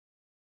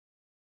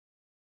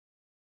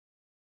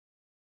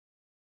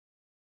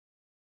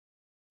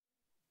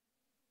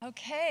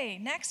Okay,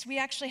 next we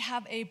actually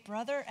have a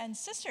brother and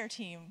sister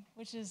team,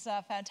 which is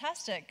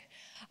fantastic.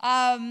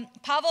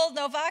 Pavel,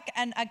 Nowak,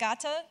 and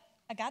Agata?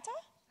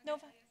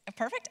 Nowak?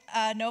 Perfect.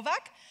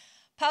 Nowak.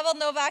 Pavel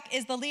Nowak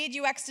is the lead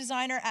UX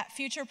designer at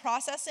Future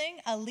Processing,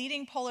 a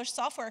leading Polish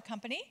software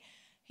company.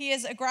 He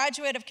is a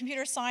graduate of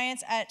computer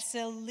science at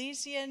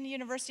Silesian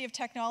University of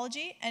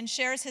Technology and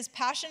shares his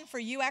passion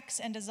for UX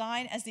and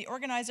design as the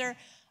organizer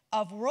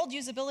of World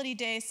Usability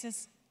Day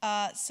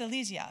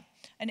Silesia,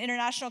 an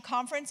international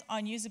conference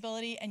on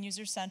usability and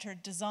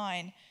user-centered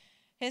design.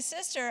 His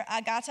sister,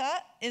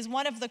 Agata, is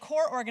one of the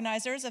core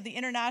organizers of the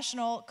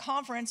international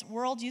conference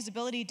World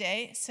Usability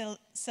Day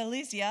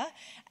Silesia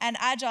and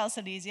Agile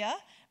Silesia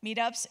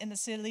meetups in the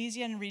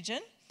Silesian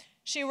region.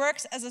 She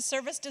works as a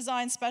service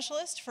design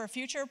specialist for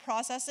Future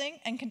Processing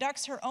and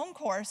conducts her own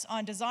course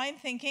on design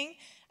thinking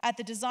at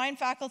the Design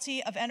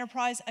Faculty of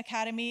Enterprise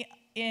Academy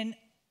in,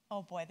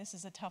 oh boy, this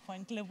is a tough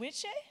one,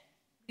 Gliwice?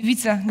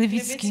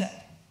 Gliwice.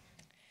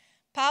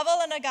 Pavel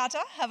and Agata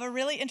have a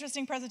really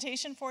interesting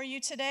presentation for you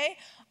today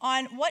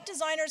on what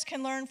designers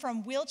can learn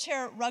from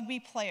wheelchair rugby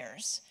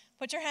players.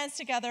 Put your hands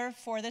together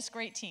for this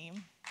great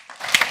team.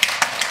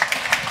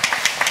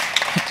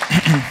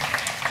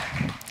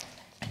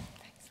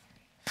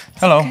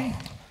 Hello.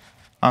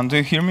 Do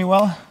you hear me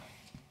well?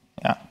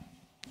 Yeah.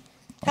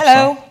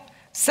 Hello.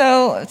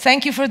 So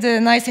thank you for the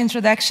nice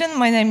introduction.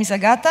 My name is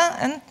Agata,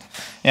 and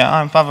yeah,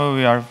 I'm Pavel.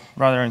 We are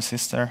brother and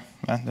sister.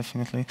 Yeah,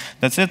 definitely.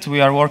 That's it.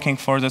 We are working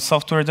for the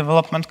software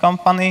development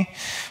company.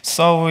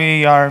 So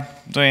we are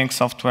doing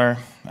software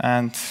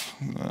and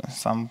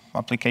some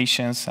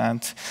applications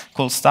and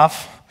cool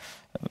stuff.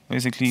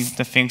 Basically,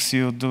 the things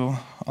you do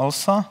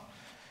also.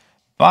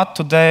 But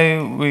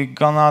today we're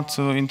gonna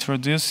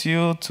introduce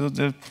you to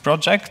the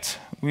project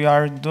we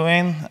are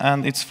doing,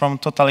 and it's from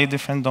totally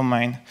different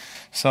domain.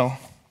 So.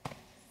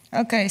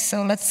 Okay,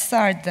 so let's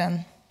start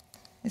then.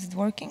 Is it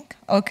working?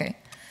 Okay.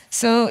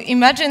 So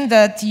imagine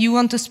that you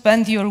want to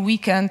spend your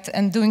weekend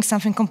and doing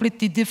something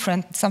completely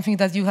different, something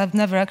that you have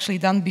never actually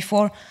done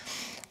before.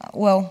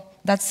 Well,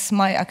 that's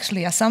my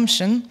actually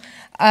assumption.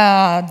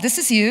 This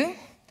is you.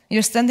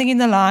 You're standing in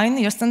the line.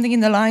 You're standing in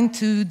the line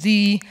to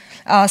the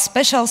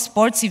special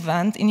sports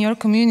event in your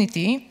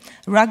community,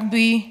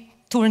 rugby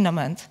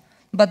tournament.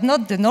 But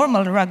not the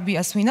normal rugby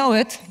as we know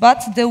it,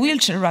 but the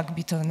wheelchair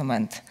rugby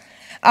tournament.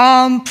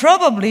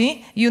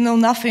 Probably you know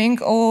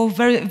nothing or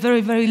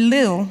very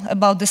little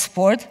about the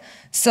sport,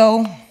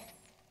 so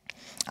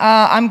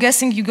I'm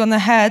guessing you're gonna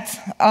head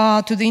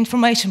to the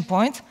information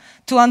point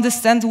to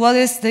understand what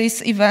is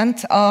this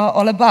event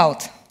all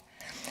about.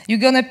 You're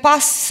gonna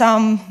pass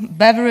some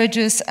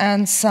beverages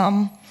and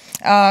some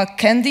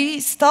candy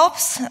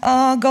stops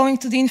going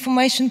to the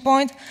information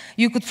point.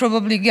 You could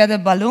probably get a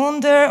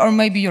balloon there, or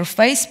maybe your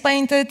face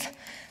painted,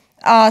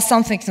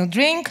 something to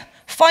drink.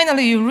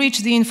 Finally, you reach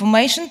the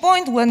information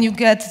point when you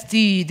get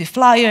the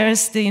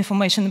flyers, the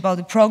information about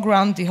the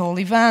program, the whole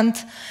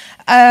event.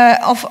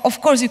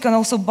 Of course, you can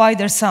also buy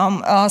there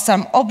some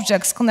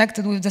objects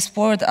connected with the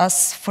sport,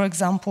 as, for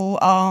example,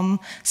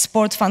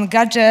 sport fun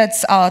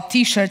gadgets,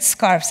 T-shirts,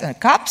 scarves, and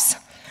caps.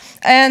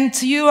 And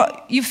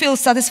you feel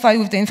satisfied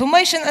with the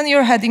information, and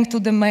you're heading to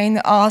the main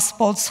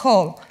sports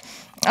hall.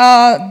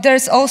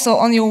 There's also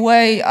on your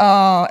way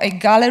a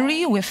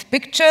gallery with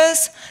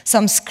pictures,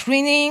 some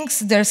screenings,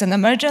 there's an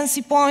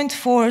emergency point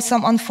for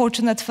some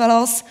unfortunate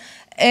fellows,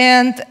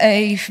 and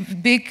a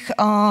big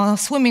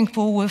swimming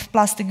pool with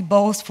plastic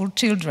balls for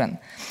children.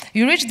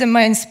 You reach the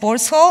main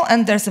sports hall,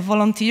 and there's a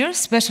volunteer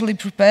specially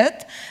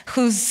prepared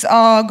who's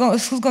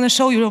going to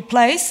show you your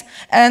place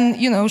and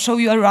show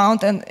you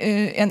around and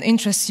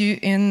interest you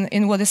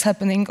in what is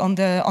happening on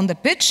the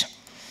pitch.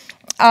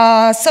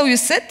 So you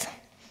sit.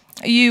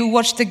 You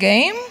watch the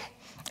game.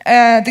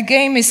 The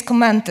game is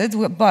commented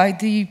by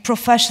the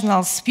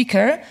professional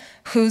speaker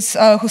who's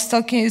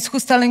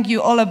telling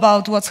you all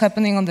about what's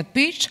happening on the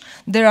pitch.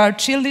 There are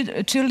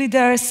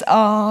cheerleaders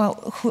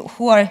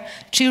who are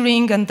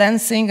cheering and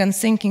dancing and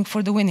singing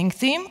for the winning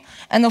team.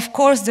 And of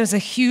course, there's a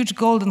huge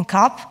golden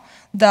cup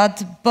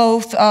that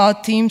both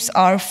teams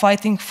are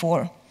fighting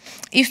for.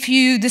 If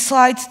you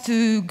decide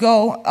to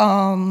go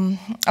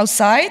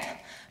outside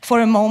for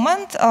a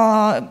moment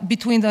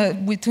between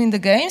the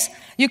games,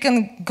 you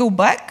can go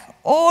back,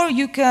 or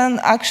you can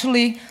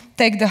actually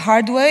take the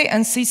hard way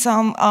and see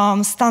some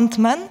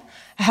stuntmen,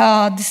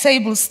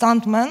 disabled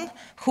stuntmen,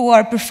 who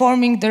are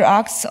performing their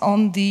acts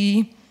on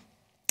the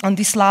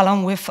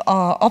slalom with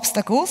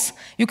obstacles.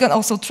 You can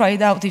also try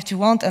it out if you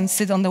want and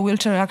sit on the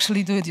wheelchair and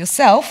actually do it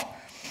yourself.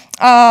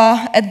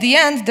 At the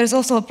end, there's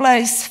also a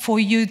place for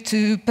you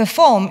to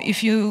perform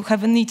if you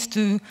have a need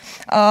to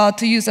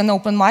use an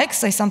open mic,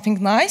 say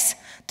something nice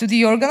to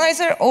the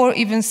organizer, or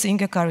even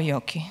sing a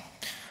karaoke.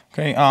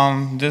 Okay,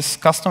 this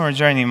customer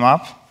journey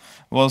map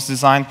was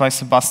designed by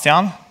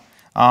Sebastian.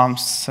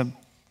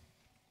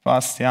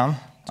 Sebastian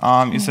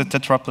is a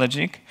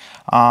tetraplegic.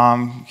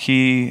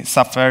 He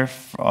suffered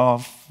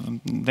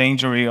the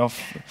injury of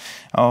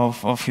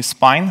his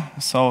spine.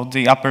 So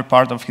the upper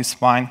part of his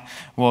spine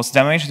was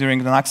damaged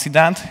during an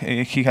accident.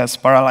 He has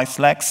paralyzed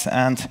legs,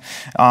 and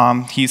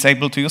he is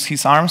able to use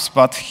his arms,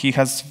 but he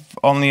has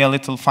only a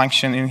little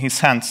function in his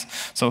hands.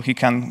 So he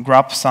can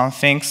grab some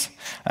things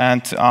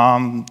and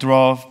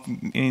draw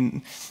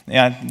in.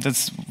 Yeah,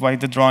 that's why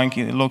the drawing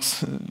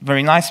looks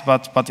very nice,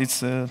 but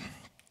it's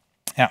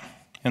yeah,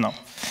 you know.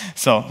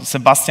 So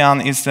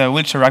Sebastian is a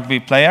wheelchair rugby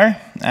player,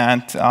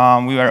 and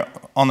we were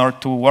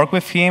honored to work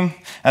with him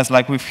as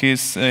like with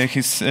his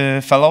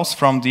fellows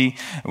from the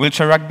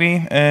wheelchair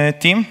rugby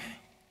team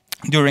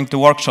during the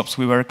workshops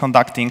we were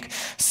conducting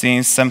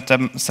since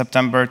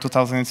September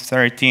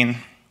 2013.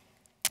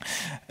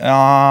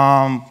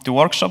 The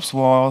workshops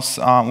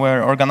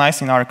were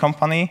organized in our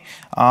company.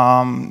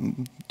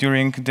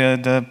 During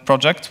the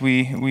project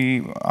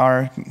we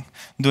are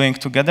doing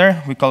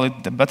together. We call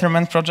it the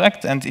Betterment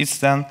Project, and it's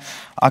then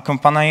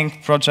accompanying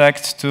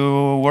project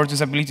to WUD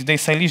Disability Day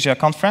Silesia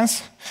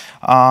conference.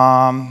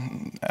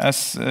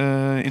 As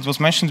it was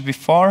mentioned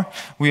before,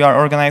 we are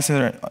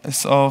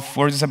organizers of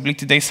WUD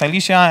Disability Day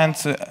Silesia, and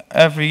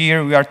every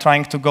year we are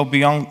trying to go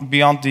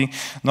beyond the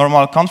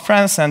normal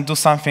conference and do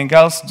something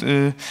else,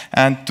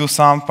 and do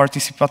some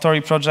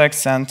participatory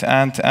projects, and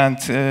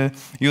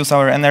use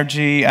our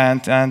energy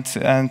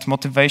and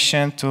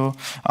motivation to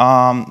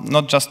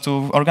not just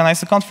to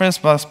organize the conference,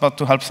 but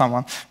to help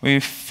someone.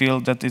 We feel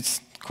that it's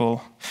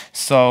cool.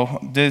 So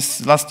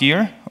this last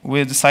year,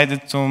 we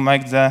decided to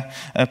make the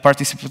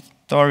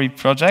participatory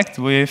project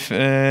with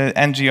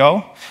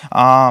NGO.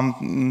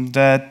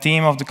 The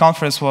theme of the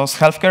conference was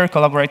healthcare,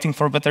 collaborating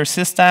for better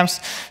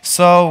systems.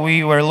 So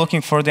we were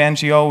looking for the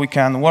NGO we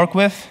can work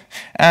with,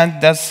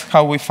 and that's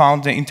how we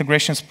found the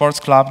Integration Sports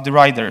Club, the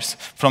Riders,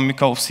 from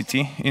Mikołów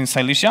City in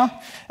Silesia,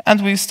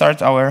 and we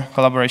start our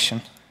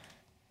collaboration.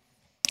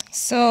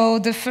 So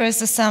the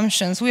first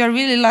assumptions, we are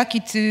really lucky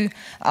to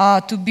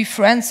be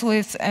friends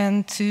with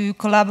and to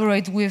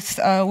collaborate with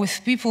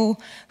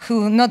people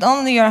who not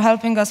only are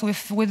helping us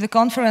with the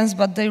conference,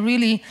 but they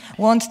really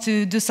want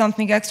to do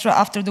something extra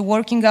after the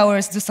working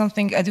hours, do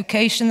something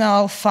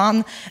educational,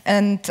 fun,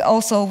 and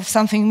also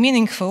something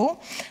meaningful.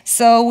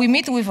 So we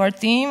meet with our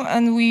team,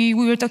 and we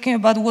were talking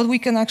about what we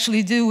can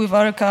actually do with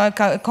our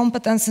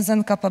competences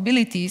and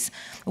capabilities.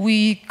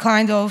 We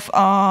kind of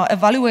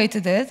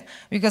evaluated it,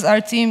 because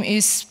our team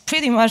is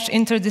pretty much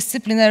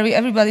interdisciplinary.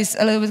 Everybody's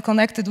a little bit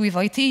connected with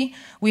IT.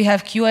 We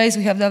have QAs,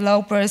 we have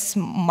developers,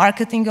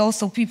 marketing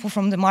also, people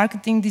from the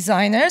marketing,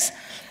 designers.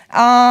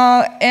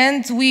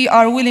 And we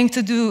are willing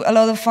to do a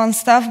lot of fun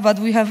stuff, but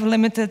we have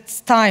limited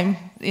time.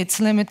 It's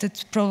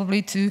limited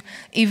probably to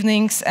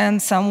evenings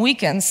and some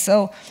weekends.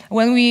 So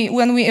when we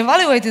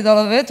evaluated all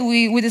of it,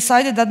 we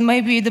decided that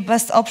maybe the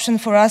best option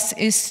for us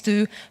is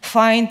to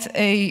find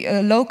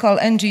a local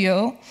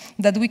NGO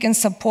that we can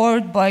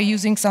support by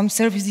using some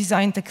service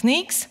design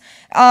techniques,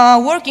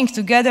 working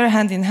together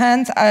hand in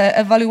hand,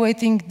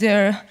 evaluating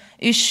their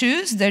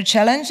issues, their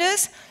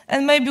challenges,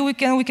 and maybe we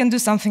can do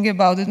something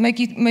about it.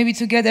 Maybe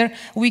together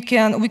we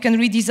can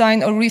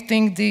redesign or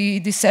rethink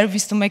the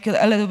service to make it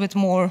a little bit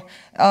more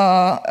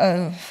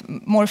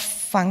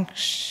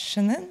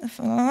functional,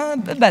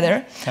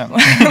 better, yeah.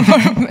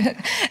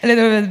 A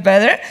little bit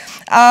better.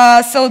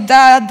 So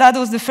that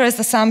was the first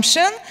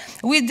assumption.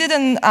 We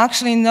didn't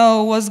actually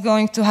know what's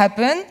going to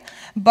happen,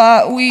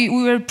 but we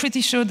were pretty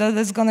sure that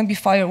there's going to be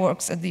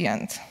fireworks at the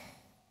end.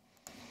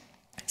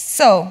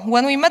 So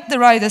when we met the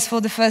riders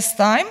for the first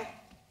time,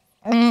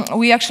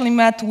 we actually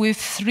met with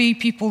 3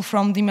 people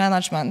from the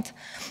management,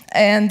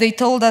 and they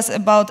told us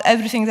about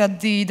everything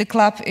that the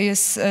club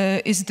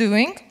is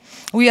doing.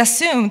 We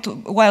assumed,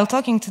 while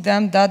talking to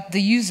them, that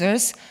the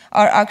users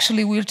are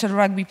actually wheelchair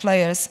rugby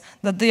players,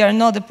 that they are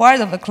not a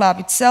part of the club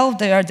itself,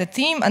 they are the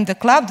team, and the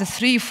club, the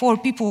 3-4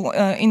 people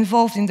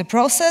involved in the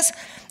process,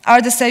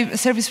 are the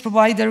service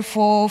provider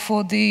for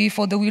the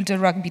wheelchair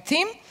rugby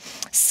team.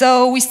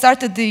 So we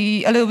started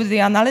a little bit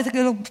the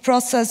analytical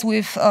process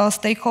with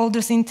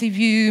stakeholders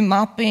interview,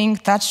 mapping,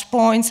 touch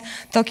points,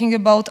 talking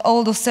about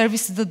all the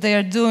services that they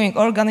are doing,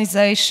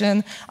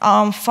 organization,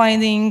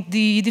 finding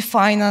the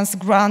finance,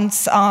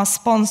 grants,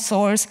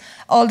 sponsors,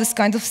 all this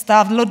kind of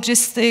stuff,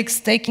 logistics,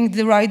 taking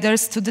the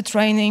riders to the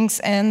trainings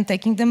and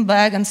taking them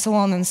back, and so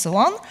on and so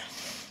on.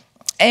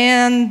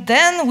 And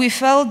then we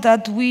felt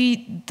that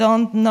we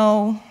don't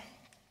know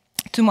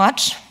too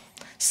much.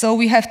 So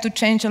we have to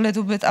change a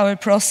little bit our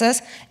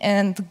process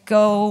and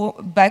go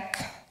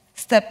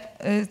step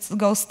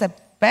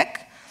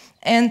back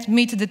and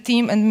meet the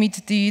team and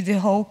meet the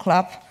whole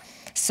club.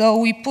 So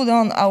we put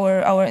on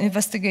our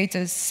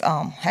investigators'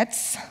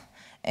 hats,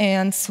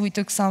 and we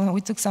took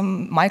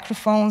some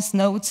microphones,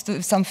 notes,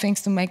 some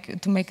things to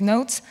make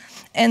notes,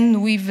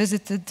 and we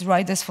visited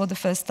riders for the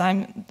first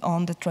time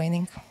on the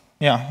training.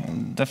 Yeah,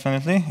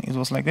 definitely, it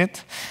was like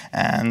it.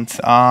 And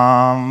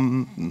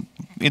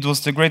it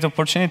was a great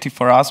opportunity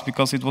for us,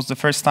 because it was the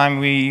first time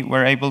we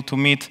were able to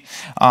meet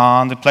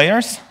the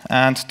players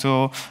and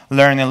to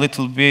learn a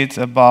little bit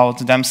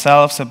about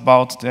themselves,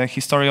 about the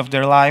history of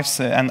their lives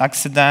and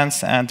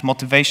accidents and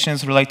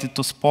motivations related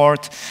to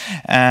sport,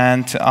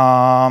 and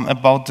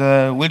about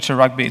the wheelchair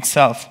rugby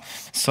itself.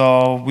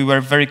 So we were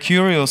very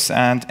curious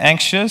and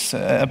anxious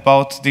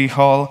about the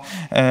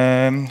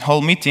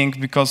whole meeting,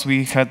 because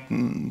we had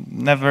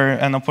never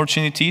an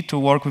opportunity to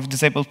work with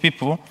disabled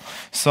people.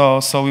 So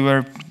we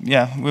were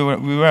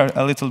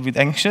a little bit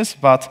anxious,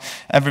 but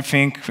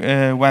everything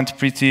went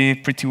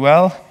pretty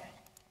well.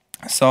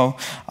 So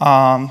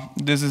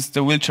this is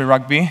the wheelchair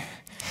rugby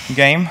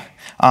game.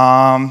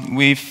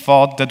 We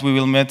thought that we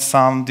will meet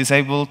some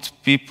disabled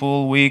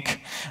people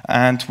week,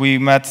 and we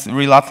met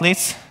real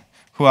athletes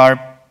who are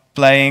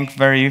playing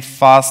very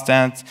fast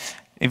and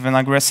even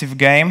aggressive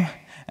game.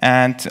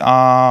 And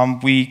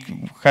we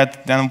had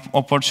an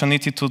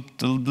opportunity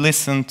to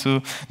listen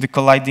to the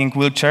colliding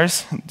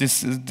wheelchairs.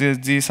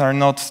 These are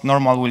not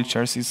normal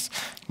wheelchairs, it's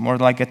more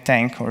like a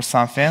tank or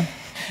something.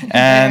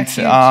 And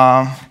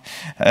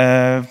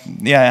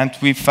and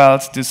we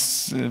felt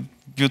this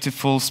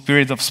beautiful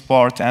spirit of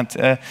sport,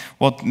 and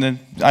what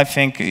I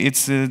think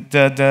it's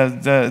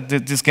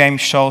this game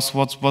shows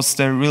what's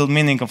the real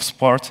meaning of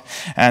sport.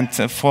 And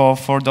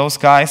for those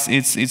guys,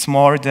 it's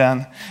more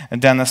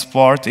than a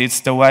sport. It's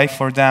the way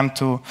for them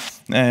to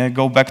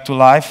go back to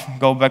life,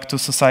 go back to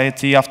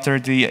society after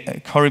the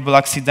horrible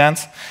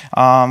accident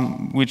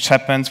which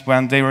happened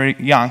when they were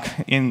young,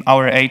 in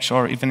our age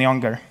or even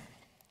younger.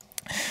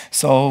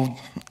 So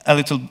a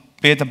little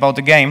bit about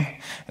the game.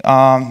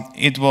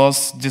 It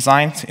was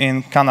designed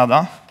in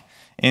Canada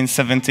in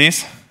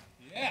 70s.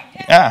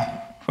 Yeah,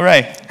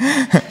 hooray!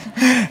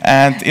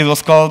 And it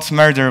was called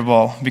Murder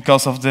Ball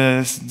because of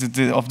the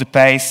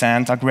pace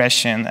and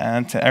aggression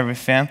and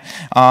everything.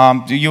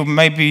 You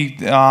maybe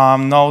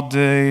know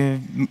the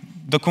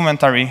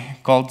documentary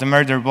called The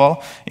Murder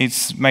Ball.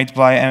 It's made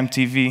by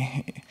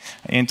MTV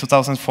in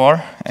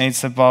 2004, and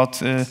it's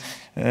about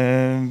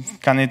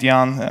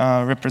Canadian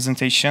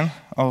representation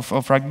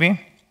of rugby.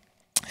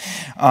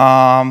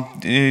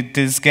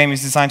 This game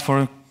is designed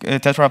for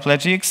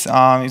tetraplegics.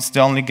 It's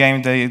the only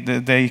game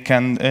they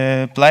can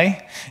play,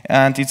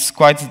 and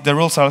the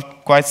rules are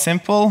quite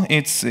simple.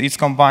 It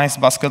combines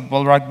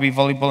basketball, rugby,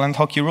 volleyball, and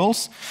hockey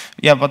rules.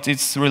 Yeah, but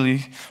it's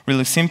really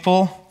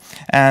simple,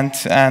 and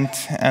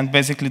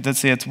basically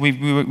that's it.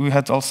 We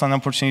had also an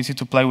opportunity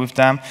to play with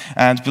them,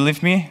 and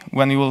believe me,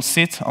 when you will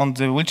sit on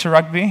the wheelchair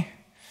rugby,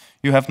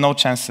 you have no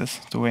chances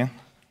to win.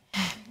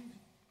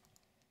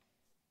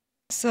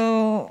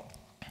 So,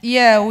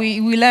 yeah,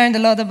 we learned a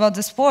lot about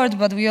the sport,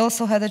 but we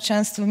also had a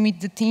chance to meet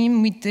the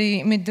team, meet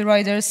the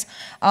riders,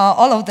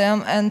 all of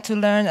them, and to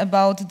learn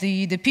about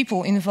the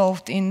people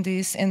involved in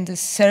this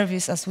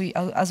service, as we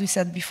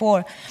said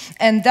before.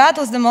 And that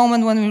was the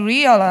moment when we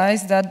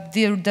realized that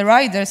the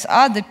riders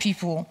are the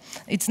people.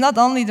 It's not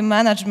only the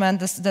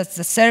management, that's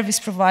the service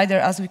provider,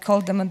 as we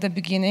called them at the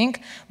beginning,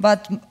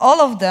 but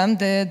all of them,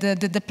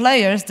 the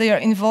players, they are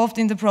involved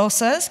in the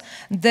process.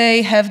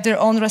 They have their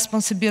own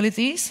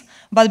responsibilities.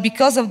 But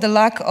because of the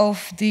lack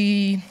of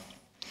the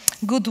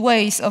good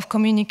ways of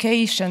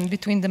communication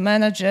between the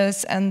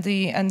managers and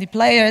the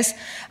players,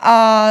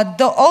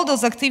 all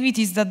those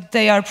activities that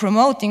they are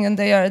promoting and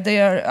they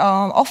are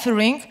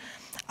offering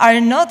are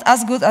not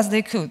as good as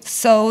they could.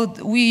 So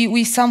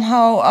we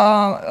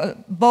somehow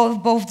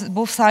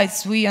both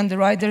sides, we and the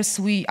riders,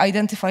 we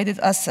identified it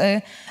as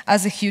a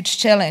huge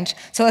challenge.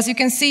 So as you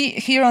can see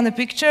here on the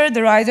picture,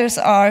 the riders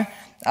are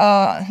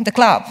the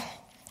club.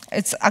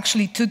 It's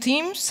actually two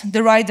teams,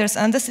 the riders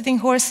and the sitting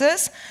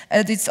horses.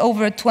 And it's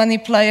over 20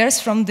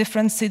 players from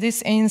different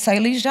cities in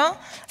Silesia.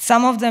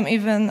 Some of them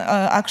even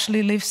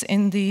actually lives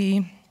in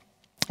the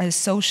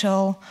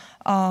social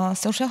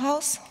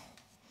house.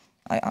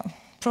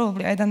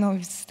 Probably, I don't know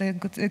if it's the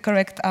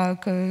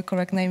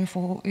correct name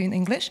in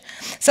English.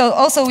 So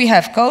also we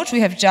have coach,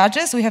 we have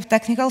judges, we have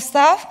technical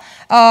staff,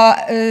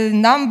 a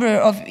number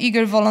of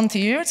eager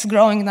volunteers,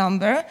 growing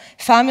number,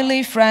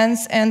 family,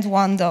 friends, and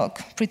one dog,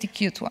 pretty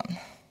cute one.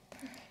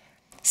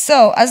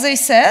 So, as I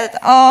said,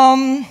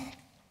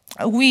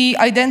 we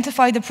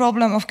identified the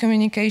problem of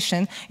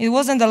communication. It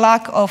wasn't a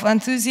lack of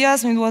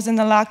enthusiasm, it wasn't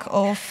a lack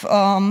of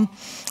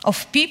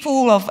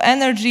people, of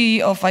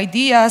energy, of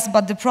ideas,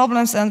 but the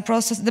problems and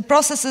the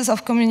processes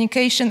of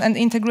communication and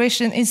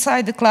integration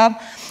inside the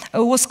club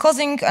was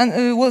causing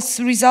and was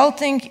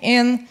resulting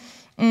in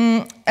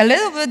a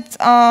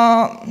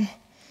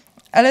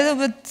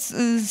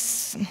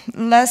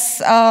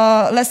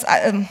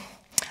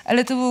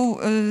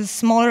little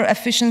smaller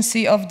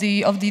efficiency of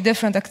the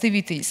different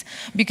activities,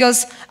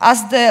 because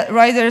as the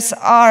riders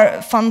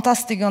are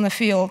fantastic on the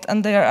field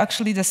and they are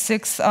actually the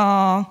six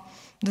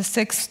the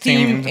sixth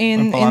team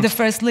in the Poland.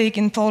 first league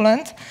in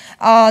Poland,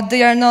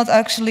 they are not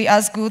actually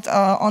as good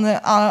on the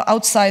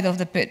outside of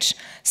the pitch.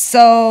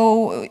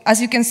 So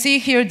as you can see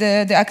here,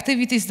 the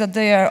activities that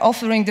they are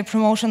offering, the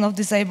promotion of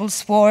disabled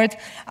sport,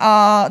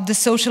 the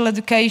social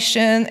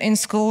education in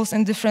schools,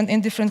 in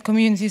different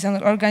communities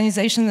and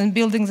organizations, and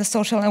building the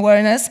social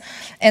awareness,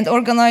 and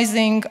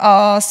organizing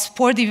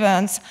sport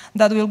events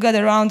that will get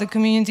around the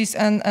communities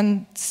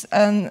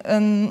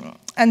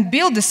and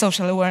build the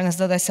social awareness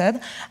that I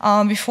said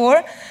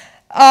before,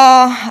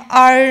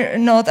 are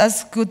not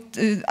as good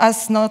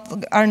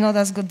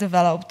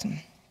developed.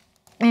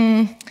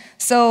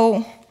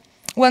 So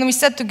when we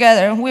sat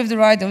together with the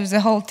riders, the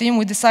whole team,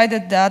 we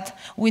decided that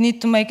we need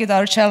to make it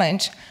our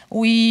challenge.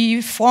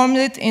 We formed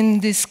it in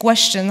this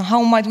question: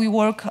 how might we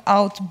work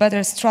out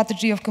better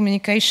strategy of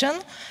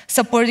communication,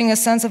 supporting a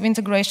sense of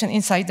integration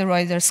inside the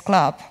riders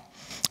club?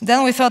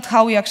 Then we thought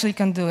how we actually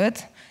can do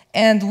it,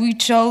 and we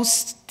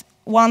chose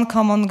one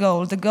common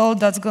goal, the goal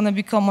that's going to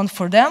be common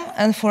for them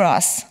and for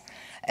us.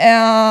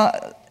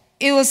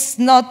 It was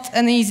not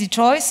an easy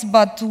choice,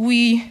 but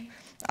we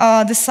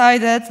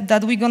decided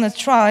that we're going to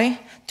try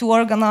to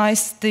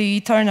organize the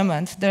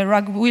tournament, the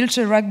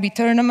wheelchair rugby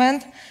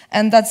tournament,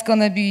 and that's going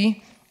to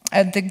be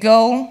the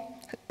goal,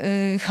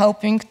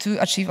 helping to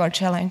achieve our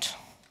challenge.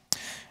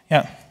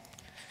 Yeah.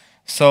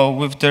 So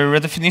with the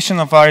redefinition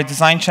of our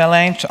design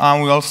challenge,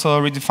 we also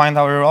redefined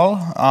our role.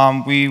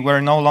 We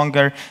were no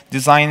longer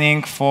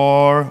designing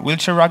for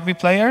wheelchair rugby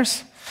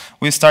players.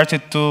 We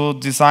started to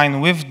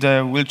design with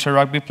the wheelchair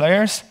rugby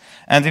players,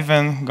 and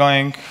even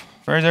going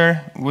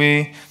further,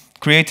 we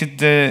created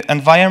the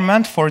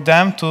environment for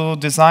them to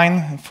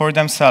design for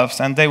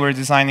themselves, and they were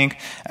designing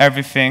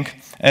everything.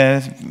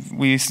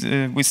 We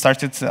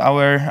started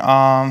our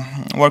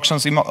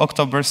workshops in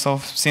October, so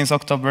since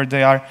October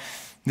they are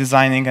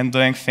designing and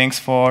doing things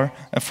for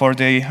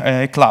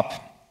the club.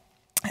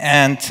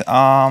 And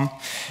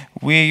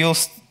we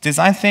used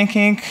design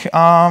thinking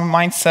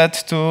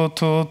mindset to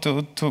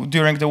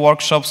during the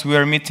workshops. We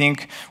were meeting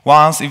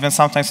once, even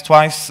sometimes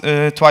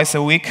twice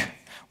a week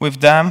with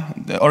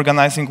them,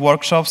 organizing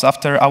workshops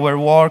after our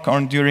work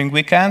or during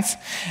weekends.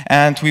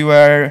 And we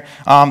were,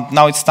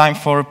 now it's time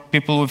for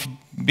people with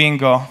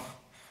bingo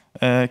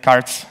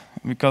cards,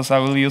 because I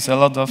will use a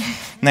lot of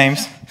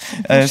names.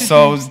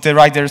 So the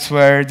riders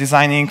were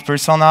designing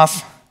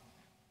personas,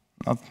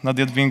 not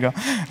yet bingo,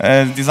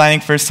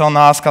 designing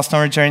personas,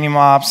 customer journey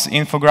maps,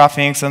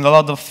 infographics, and a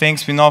lot of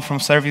things we know from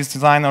service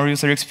design or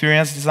user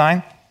experience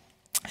design.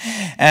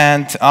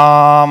 And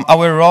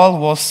our role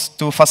was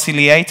to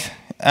facilitate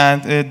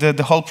and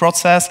the whole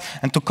process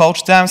and to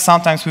coach them.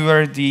 Sometimes we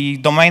were the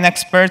domain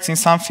experts in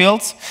some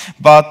fields,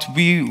 but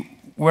we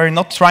were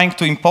not trying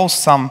to impose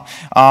some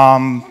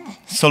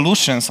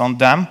solutions on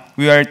them.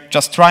 We were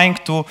just trying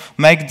to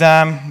make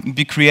them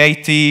be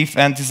creative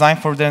and design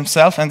for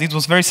themselves, and it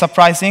was very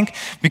surprising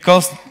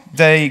because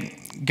they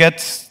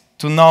get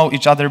to know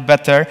each other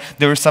better.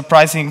 They were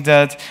surprising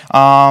that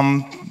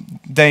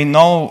they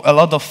know a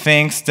lot of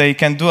things, they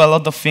can do a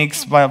lot of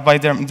things by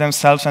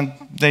themselves, and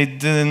they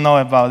didn't know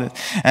about it.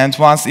 And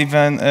once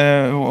even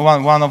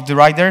one of the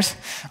riders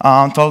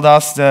told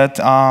us that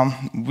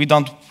we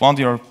don't want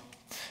your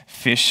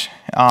fish,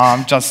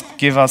 just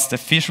give us the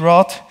fish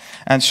rod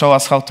and show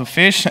us how to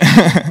fish,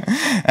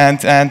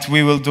 and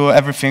we will do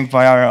everything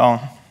by our own.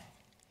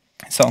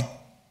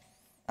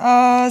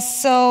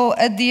 So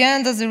at the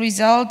end, as a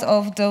result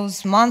of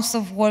those months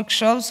of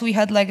workshops, we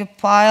had like a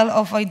pile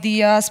of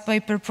ideas,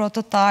 paper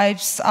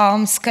prototypes,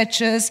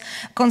 sketches,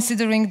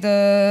 considering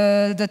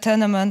the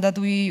tournament that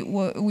we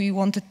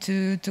wanted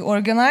to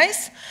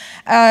organize.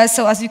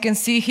 So as you can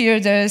see here,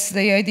 there's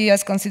the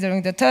ideas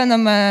considering the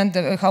tournament,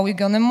 how we're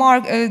going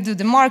to do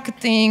the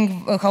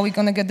marketing, how we're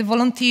going to get the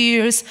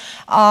volunteers,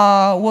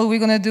 what we're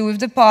going to do with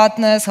the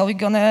partners, how we're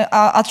going to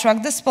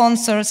attract the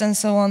sponsors, and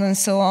so on and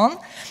so on.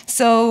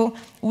 So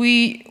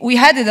we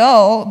had it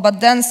all, but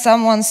then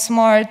someone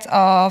smart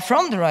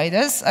from the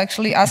riders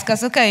actually asked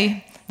us,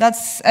 okay,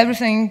 that's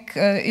everything,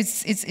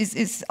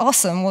 it's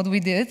awesome what we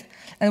did,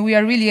 and we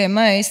are really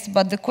amazed,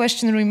 but the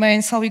question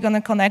remains how we're going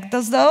to connect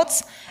those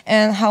dots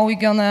and how we're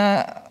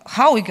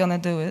gonna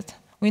do it.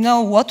 We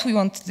know what we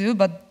want to do,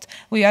 but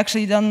we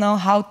actually don't know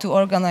how to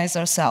organize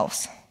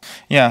ourselves.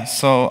 Yeah,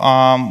 so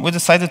we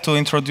decided to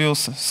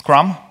introduce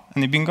SCRUM.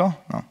 Any bingo?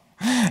 No.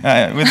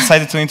 We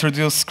decided to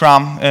introduce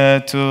SCRUM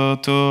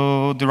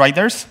to the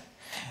riders,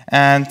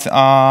 and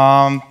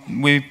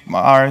we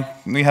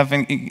have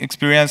an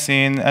experience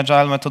in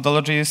agile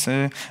methodologies,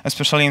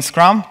 especially in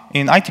SCRUM,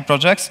 in IT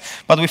projects,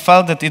 but we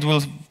felt that it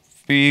will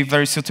be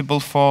very suitable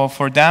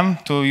for them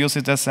to use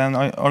it as an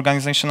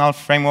organizational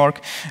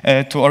framework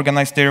to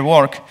organize their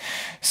work.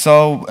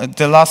 So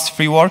the last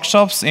 3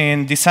 workshops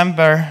in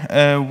December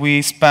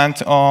we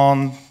spent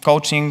on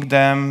coaching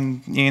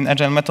them in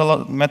agile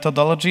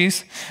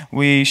methodologies.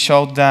 We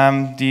showed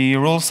them the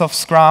rules of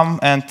SCRUM,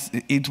 and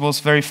it was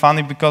very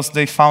funny because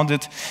they found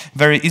it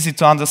very easy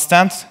to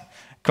understand,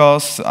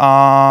 because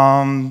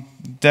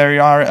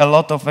there are a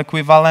lot of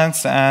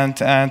equivalents and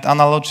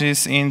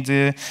analogies in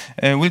the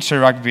wheelchair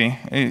rugby.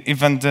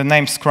 Even the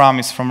name SCRUM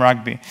is from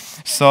rugby.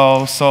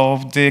 So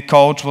the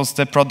coach was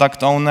the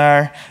product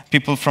owner,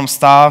 people from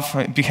staff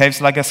behaves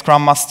like a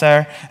scrum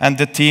master, and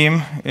the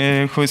team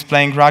who is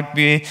playing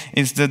rugby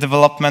is the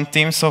development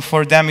team. So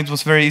for them it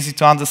was very easy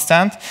to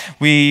understand.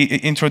 We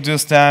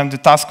introduced them the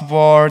task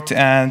board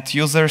and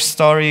user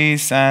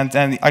stories and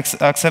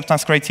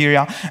acceptance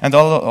criteria and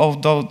all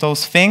of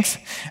those things.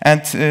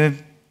 And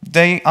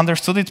they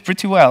understood it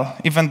pretty well,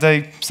 even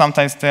though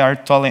sometimes they are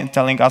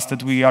telling us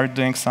that we are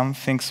doing some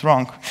things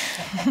wrong.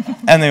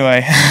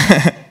 Anyway,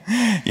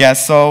 yeah,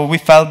 so we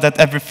felt that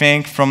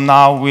everything from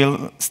now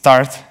will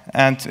start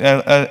and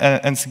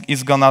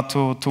is gonna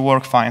to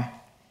work fine.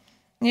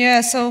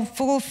 Yeah, so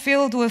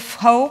fulfilled with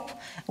hope,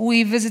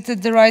 we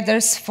visited the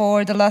riders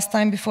for the last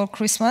time before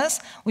Christmas.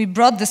 We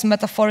brought this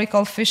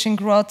metaphorical fishing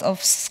rod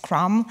of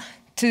SCRUM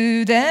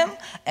to them,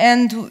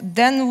 and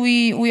then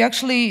we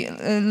actually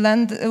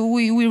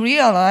we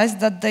realized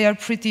that they are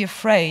pretty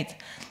afraid.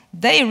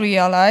 They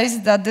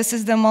realized that this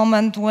is the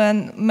moment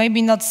when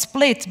maybe not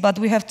split, but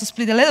we have to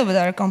split a little bit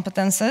our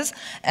competences,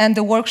 and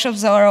the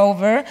workshops are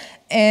over,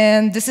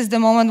 and this is the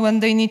moment when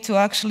they need to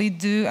actually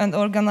do and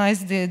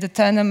organize the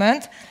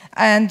tournament,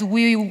 and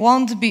we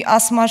won't be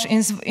as much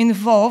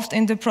involved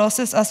in the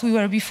process as we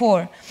were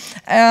before.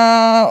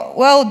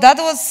 Well, that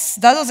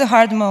was a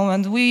hard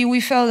moment. We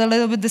felt a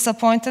little bit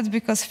disappointed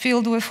because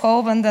filled with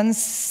hope, and then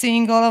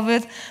seeing all of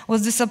it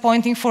was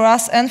disappointing for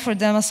us and for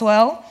them as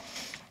well.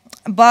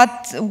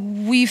 But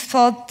we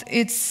thought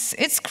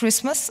it's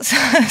Christmas,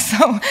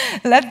 so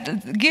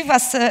give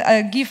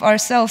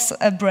ourselves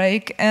a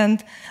break,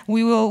 and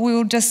we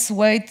will just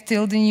wait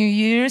till the New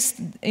Year's.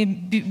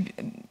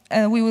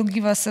 And we will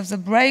give ourselves a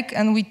break,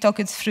 and we talk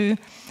it through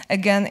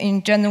again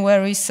in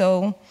January.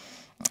 So,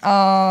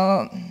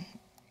 and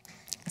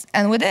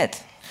we did.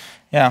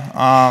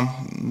 Yeah.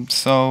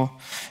 So,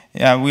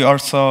 yeah, we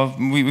also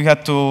we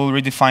had to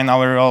redefine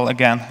our role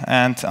again,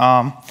 and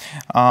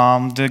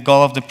the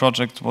goal of the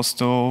project was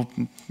to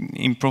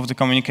improve the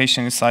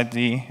communication inside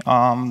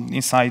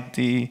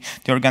the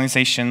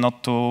organization,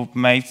 not to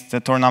make the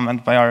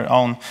tournament by our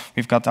own.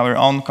 We've got our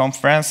own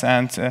conference,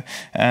 and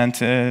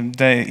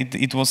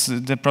it was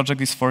the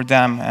project is for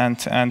them,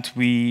 and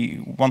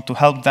we want to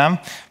help them,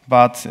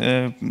 but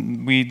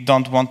we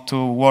don't want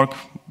to work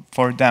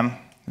for them.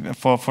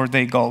 For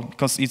their goal,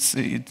 because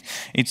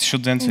it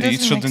shouldn't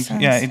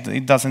yeah,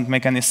 it doesn't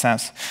make any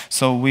sense.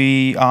 So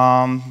we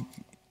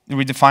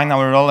redefine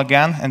our role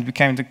again and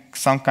became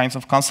some kinds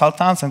of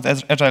consultants and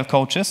agile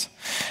coaches.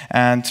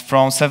 And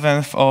from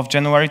 7th of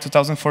January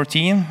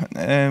 2014,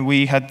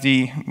 we had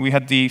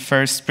the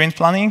first sprint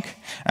planning,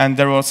 and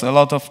there was a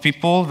lot of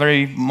people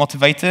very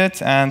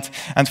motivated and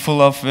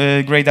full of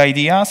great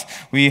ideas.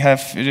 We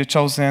have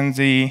chosen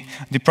the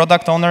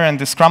product owner and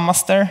the scrum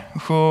master,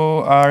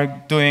 who are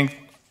doing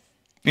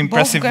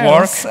impressive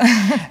work,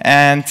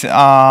 and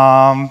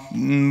I'm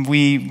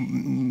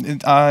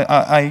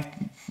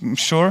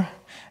sure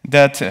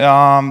that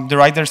the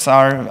riders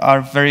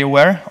are very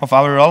aware of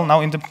our role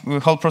now in the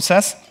whole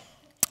process.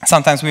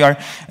 Sometimes we are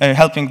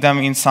helping them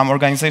in some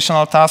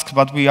organizational tasks,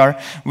 but we are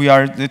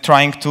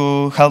trying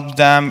to help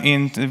them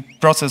in the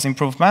process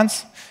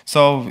improvements.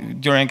 So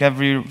during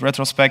every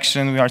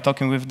retrospection, we are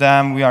talking with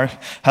them. We are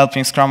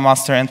helping Scrum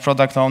Master and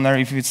Product Owner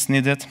if it's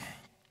needed,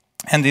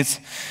 and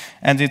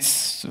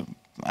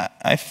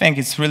I think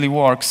it really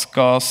works,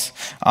 because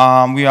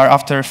we are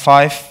after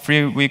 5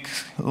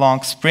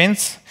 3-week-long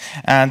sprints,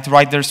 and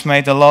riders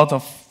made a lot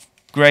of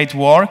great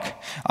work.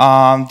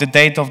 The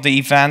date of the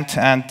event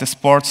and the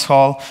sports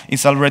hall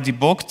is already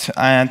booked,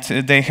 and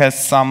they have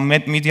some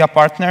media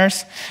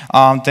partners.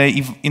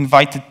 They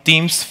invited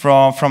teams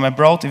from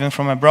abroad, even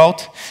from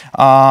abroad.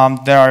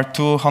 There are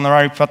 2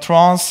 honorary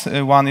patrons.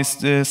 One is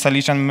the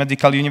Silesian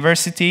Medical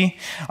University.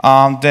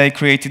 They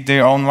created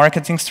their own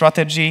marketing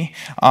strategy,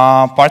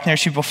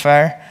 partnership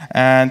offer,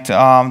 and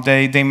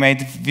they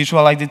made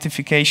visual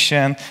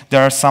identification.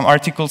 There are some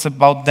articles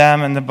about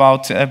them and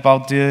about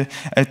the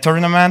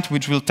tournament,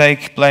 which will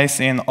take place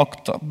in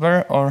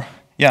October, or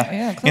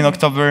in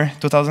October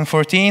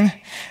 2014,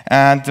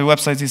 and the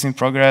website is in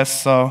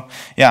progress. So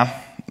yeah,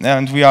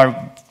 and we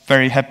are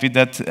very happy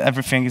that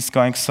everything is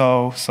going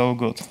so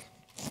good.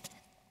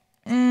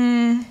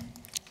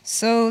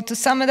 So to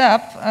sum it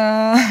up,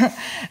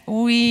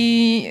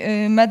 we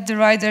met the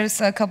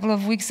riders a couple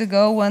of weeks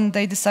ago when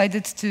they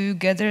decided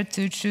together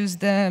to choose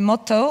the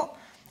motto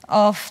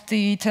of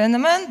the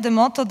tournament, the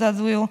motto that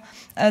will,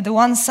 the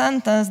one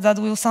sentence that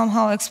will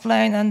somehow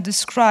explain and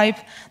describe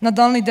not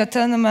only the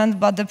tournament,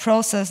 but the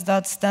process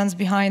that stands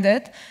behind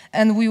it.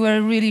 And we were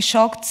really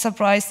shocked,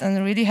 surprised,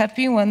 and really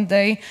happy when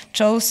they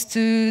chose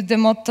the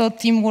motto,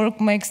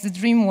 teamwork makes the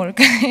dream work.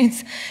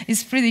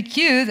 It's pretty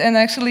cute, and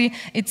actually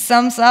it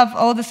sums up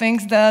all the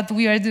things that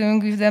we are doing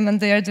with them and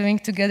they are doing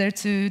together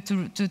to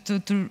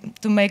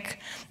make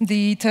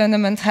the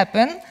tournament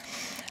happen.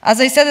 As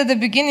I said at the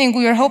beginning,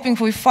 we were hoping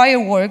for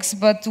fireworks,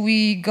 but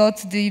we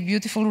got the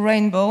beautiful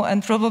rainbow,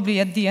 and probably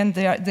at the end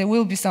there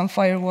will be some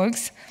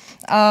fireworks.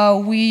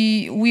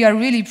 we are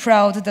really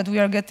proud that we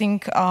are getting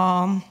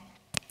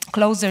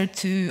closer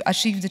to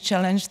achieve the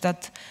challenge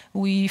that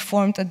we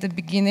formed at the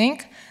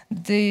beginning.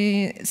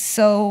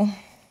 So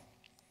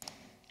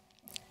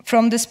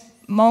from this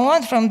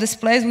moment, from this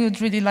place, we would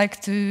really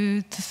like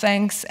to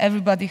thank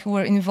everybody who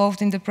were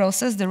involved in the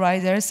process, the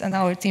riders and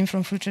our team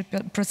from Future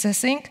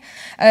Processing.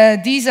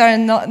 These are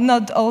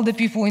not all the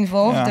people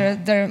involved. Yeah.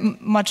 There are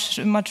much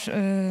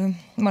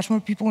more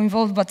people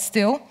involved, but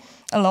still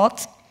a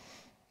lot.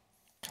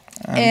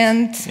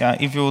 And yeah,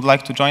 if you would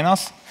like to join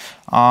us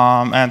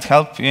and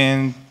help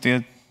in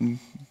the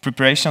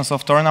preparations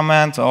of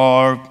tournament,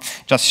 or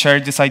just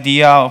share this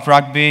idea of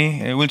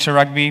rugby, wheelchair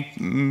rugby,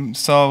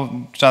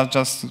 so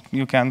just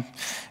you can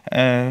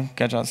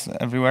catch us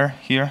everywhere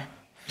here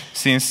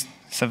since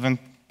 7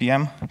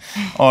 p.m.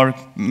 or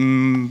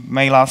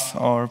mail us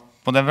or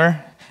whatever.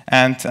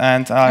 And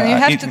you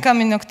have to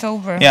come in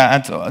October. Yeah,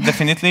 and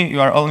definitely you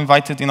are all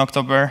invited in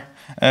October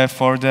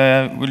for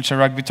the wheelchair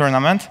rugby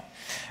tournament.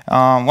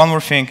 One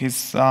more thing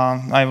is,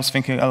 I was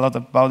thinking a lot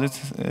about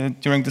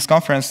it during this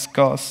conference,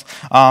 because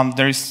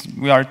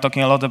we are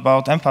talking a lot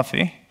about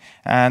empathy,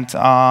 and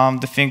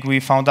the thing we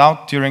found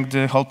out during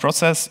the whole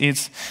process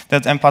is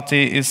that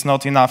empathy is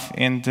not enough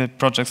in the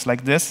projects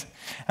like this,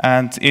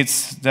 and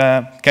it's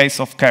the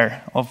case of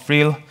care, of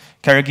real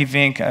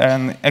caregiving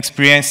and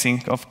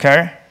experiencing of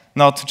care,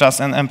 not just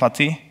an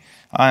empathy.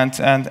 And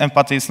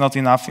empathy is not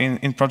enough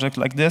in projects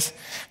like this,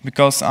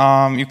 because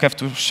you have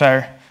to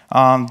share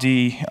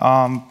the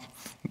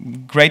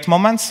great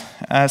moments,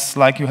 as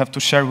like you have to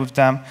share with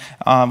them,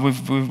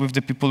 with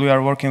the people we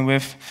are working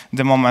with,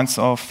 the moments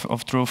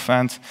of truth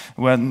and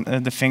when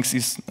the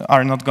things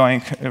are not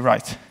going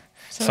right.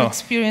 So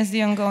experience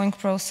the ongoing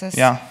process.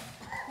 Yeah.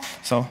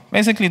 So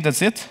basically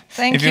that's it.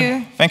 Thank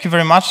you. Thank you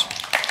very much.